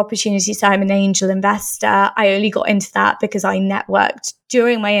 Other opportunities, so I'm an angel investor. I only got into that because I networked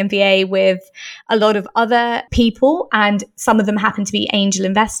during my MBA with a lot of other people, and some of them happened to be angel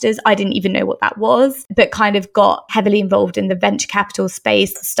investors. I didn't even know what that was, but kind of got heavily involved in the venture capital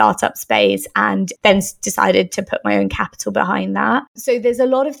space, the startup space, and then decided to put my own capital behind that. So there's a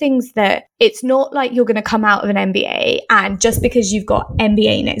lot of things that it's not like you're going to come out of an MBA and just because you've got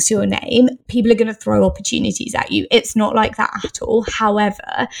MBA next to your name, people are going to throw opportunities at you. It's not like that at all.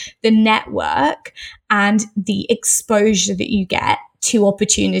 However, the network and the exposure that you get to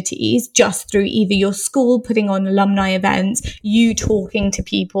opportunities just through either your school putting on alumni events, you talking to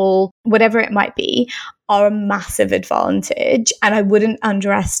people, whatever it might be, are a massive advantage. And I wouldn't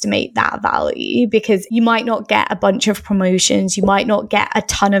underestimate that value, because you might not get a bunch of promotions, you might not get a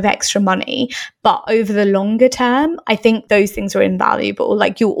ton of extra money, but over the longer term, I think those things are invaluable.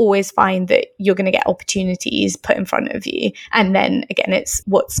 Like you'll always find that you're going to get opportunities put in front of you. And then again, it's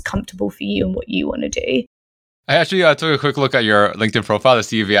what's comfortable for you and what you want to do. I actually took a quick look at your LinkedIn profile to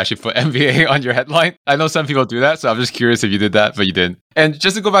see if you actually put MBA on your headline. I know some people do that, so I'm just curious if you did that, but you didn't. And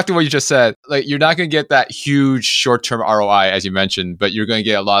just to go back to what you just said, like you're not going to get that huge short-term ROI, as you mentioned, but you're going to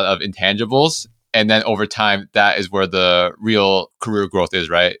get a lot of intangibles. And then over time, that is where the real career growth is,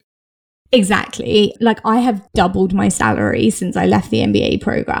 right? Exactly. Like I have doubled my salary since I left the MBA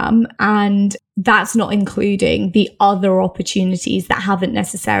program, and that's not including the other opportunities that haven't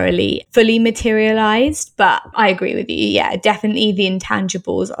necessarily fully materialized. But I agree with you. Yeah, definitely the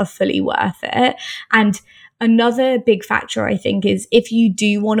intangibles are fully worth it. And another big factor, I think, is if you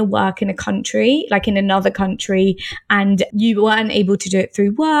do want to work in a country, like in another country, and you weren't able to do it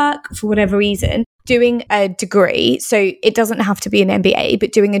through work for whatever reason, doing a degree, so it doesn't have to be an MBA,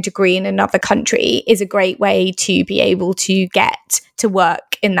 but doing a degree in another country is a great way to be able to get to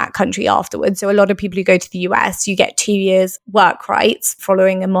work in that country afterwards. So a lot of people who go to the US, you get 2 years work rights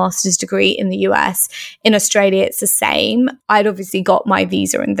following a master's degree in the US. In Australia, it's the same. I'd obviously got my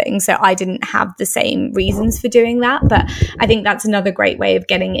visa and things, so I didn't have the same reasons for doing that. But I think that's another great way of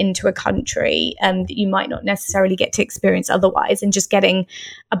getting into a country that you might not necessarily get to experience otherwise, and just getting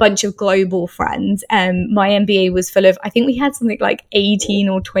a bunch of global friends. My MBA was full of, I think we had something like 18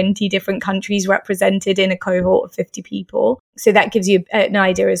 or 20 different countries represented in a cohort of 50 people. So that gives you an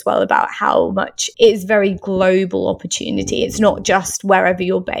idea as well about how much it is very global opportunity. It's not just wherever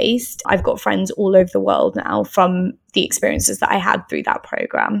you're based. I've got friends all over the world now from the experiences that I had through that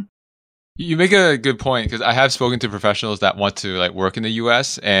program. You make a good point, because I have spoken to professionals that want to like work in the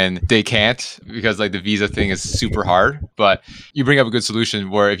US and they can't because like the visa thing is super hard. But you bring up a good solution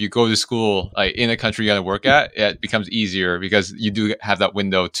where if you go to school like in a country you're going to work at, it becomes easier because you do have that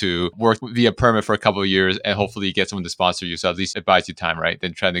window to work via permit for a couple of years and hopefully get someone to sponsor you. So at least it buys you time, right?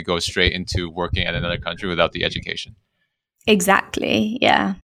 Than trying to go straight into working at another country without the education. Exactly.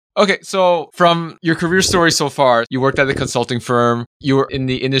 Yeah. Okay, so from your career story so far, you worked at a consulting firm, you were in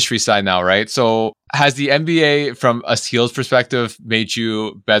the industry side now, right? So has the MBA from a skills perspective made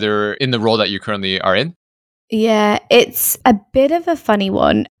you better in the role that you currently are in? Yeah, it's a bit of a funny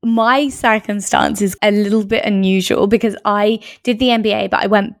one. My circumstance is a little bit unusual because I did the MBA, but I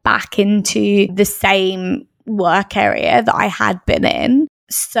went back into the same work area that I had been in.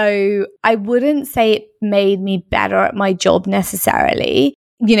 So I wouldn't say it made me better at my job necessarily.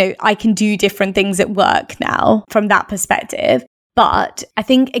 I can do different things at work now from that perspective. But I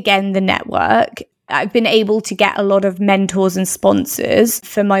think, again, the network, I've been able to get a lot of mentors and sponsors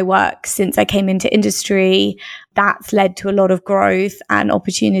for my work since I came into industry. That's led to a lot of growth and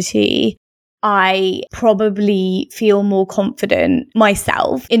opportunity. I probably feel more confident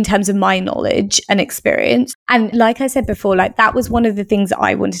myself in terms of my knowledge and experience. And like I said before, that was one of the things that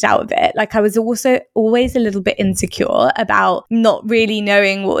I wanted out of it. I was also always a little bit insecure about not really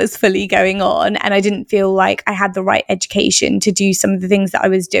knowing what was fully going on. And I didn't feel like I had the right education to do some of the things that I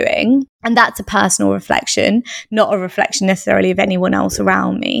was doing. And that's a personal reflection, not a reflection necessarily of anyone else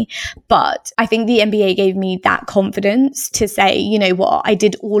around me. But I think the MBA gave me that confidence to say, you know what, I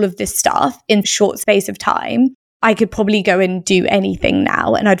did all of this stuff in a short space of time. I could probably go and do anything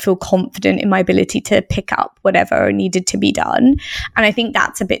now and I'd feel confident in my ability to pick up whatever needed to be done. And I think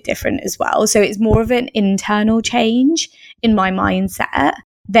that's a bit different as well. So it's more of an internal change in my mindset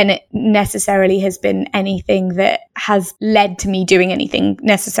than it necessarily has been anything that has led to me doing anything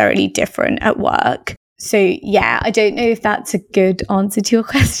necessarily different at work. So yeah, I don't know if that's a good answer to your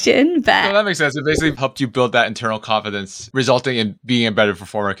question, but No, that makes sense. It basically helped you build that internal confidence, resulting in being a better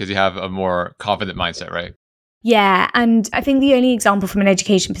performer because you have a more confident mindset, right? yeah. And I think the only example from an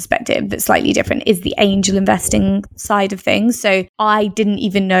education perspective that's slightly different is the angel investing side of things. So I didn't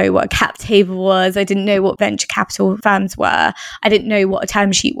even know what a cap table was. I didn't know what venture capital firms were. I didn't know what a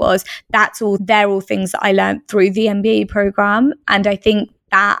term sheet was. They're all things that I learned through the MBA program. And I think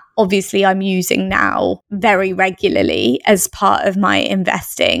that obviously I'm using now very regularly as part of my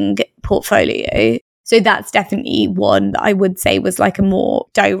investing portfolio. So that's definitely one that I would say was a more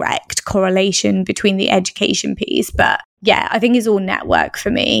direct correlation between the education piece. But yeah, I think it's all network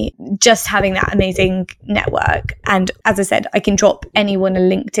for me, just having that amazing network. And as I said, I can drop anyone a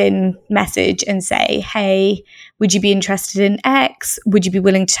LinkedIn message and say, hey, would you be interested in X? Would you be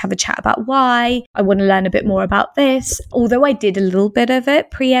willing to have a chat about Y? I want to learn a bit more about this. Although I did a little bit of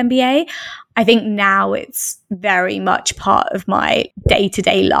it pre-MBA, I think now it's very much part of my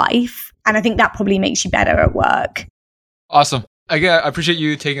day-to-day life. And I think that probably makes you better at work. Awesome. Again, I appreciate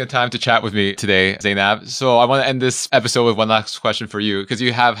you taking the time to chat with me today, Zainab. So I want to end this episode with one last question for you because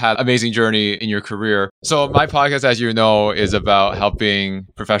you have had an amazing journey in your career. So my podcast, as you know, is about helping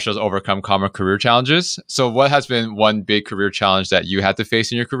professionals overcome common career challenges. So what has been one big career challenge that you had to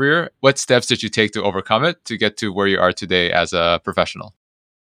face in your career? What steps did you take to overcome it to get to where you are today as a professional?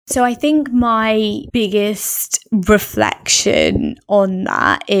 So I think my biggest reflection on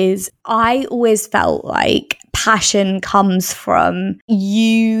that is I always felt like passion comes from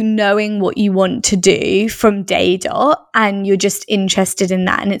you knowing what you want to do from day dot, and you're just interested in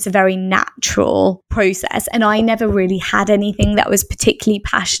that, and it's a very natural process. And I never really had anything that I was particularly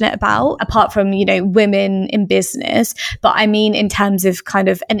passionate about apart from women in business. But I mean in terms of kind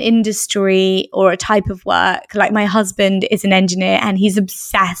of an industry or a type of work, like my husband is an engineer and he's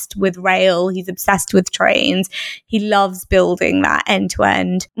obsessed with rail, he's obsessed with trains, he loves building that end to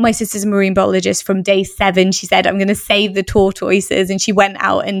end. My sister's a marine biologist. From day 7 she said, I'm going to save the tortoises, and she went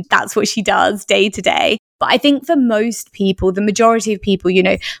out and that's what she does day to day. But I think for most people, the majority of people,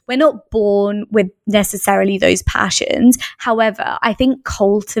 we're not born with necessarily those passions. However, I think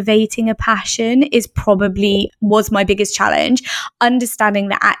cultivating a passion was my biggest challenge. Understanding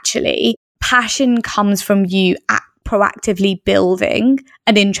that actually passion comes from you proactively building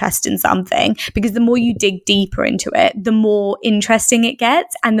an interest in something, because the more you dig deeper into it, the more interesting it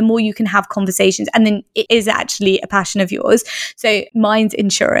gets and the more you can have conversations, and then it is actually a passion of yours. So mine's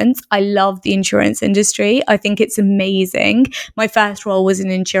insurance. I love the insurance industry. I think it's amazing. My first role was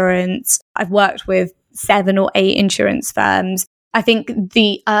in insurance. I've worked with 7 or 8 insurance firms. I think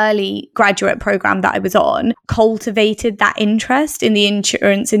the early graduate program that I was on cultivated that interest in the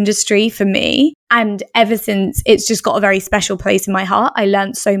insurance industry for me. And ever since, it's just got a very special place in my heart. I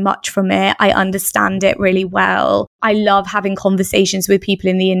learned so much from it. I understand it really well. I love having conversations with people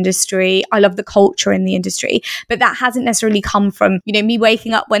in the industry. I love the culture in the industry. But that hasn't necessarily come from, me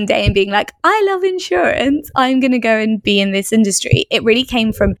waking up one day and being like, I love insurance, I'm going to go and be in this industry. It really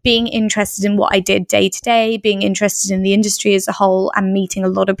came from being interested in what I did day to day, being interested in the industry as a whole, and meeting a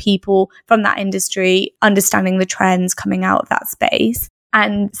lot of people from that industry, understanding the trends coming out of that space.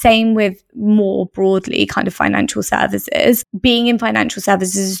 And same with more broadly kind of financial services. Being in financial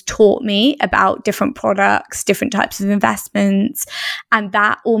services taught me about different products, different types of investments, and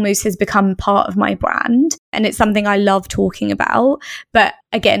that almost has become part of my brand. And it's something I love talking about. But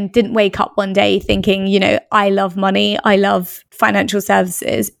again, didn't wake up one day thinking, I love money, I love financial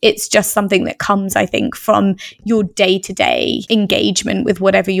services. It's just something that comes, I think, from your day-to-day engagement with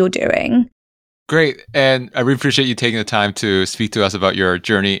whatever you're doing. Great. And I really appreciate you taking the time to speak to us about your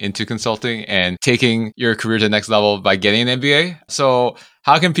journey into consulting and taking your career to the next level by getting an MBA. So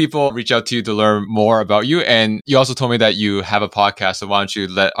how can people reach out to you to learn more about you? And you also told me that you have a podcast. So why don't you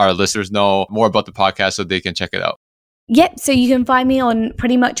let our listeners know more about the podcast so they can check it out? Yep. So you can find me on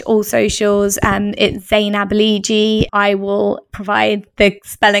pretty much all socials. It's Zainab Aliji. I will provide the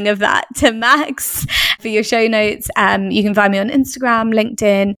spelling of that to Max for your show notes. You can find me on Instagram,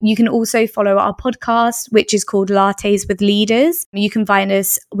 LinkedIn. You can also follow our podcast, which is called Lattes with Leaders. You can find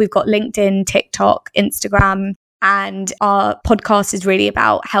us. We've got LinkedIn, TikTok, Instagram. And our podcast is really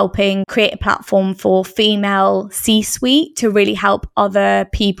about helping create a platform for female C-suite to really help other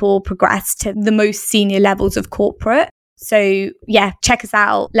people progress to the most senior levels of corporate. So yeah, check us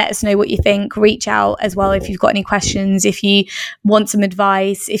out. Let us know what you think. Reach out as well if you've got any questions, if you want some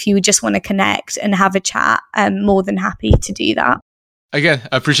advice, if you just want to connect and have a chat. I'm more than happy to do that. Again,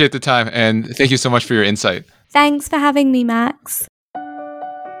 I appreciate the time and thank you so much for your insight. Thanks for having me, Max.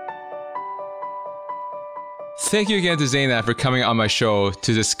 Thank you again to Zainab for coming on my show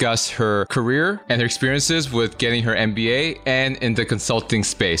to discuss her career and her experiences with getting her MBA and in the consulting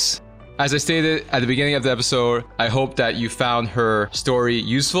space. As I stated at the beginning of the episode, I hope that you found her story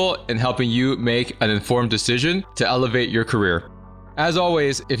useful in helping you make an informed decision to elevate your career. As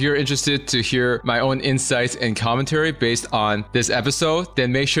always, if you're interested to hear my own insights and commentary based on this episode,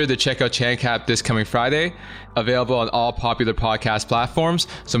 then make sure to check out ChanCap this coming Friday, available on all popular podcast platforms.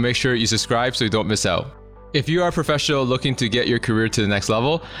 So make sure you subscribe so you don't miss out. If you are a professional looking to get your career to the next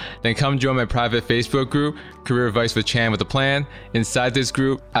level, then come join my private Facebook group, Career Advice with Chan with a Plan. Inside this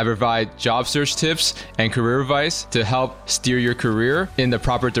group, I provide job search tips and career advice to help steer your career in the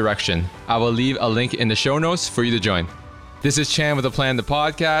proper direction. I will leave a link in the show notes for you to join. This is Chan with a Plan, the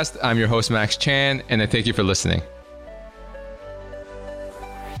podcast. I'm your host, Max Chan, and I thank you for listening.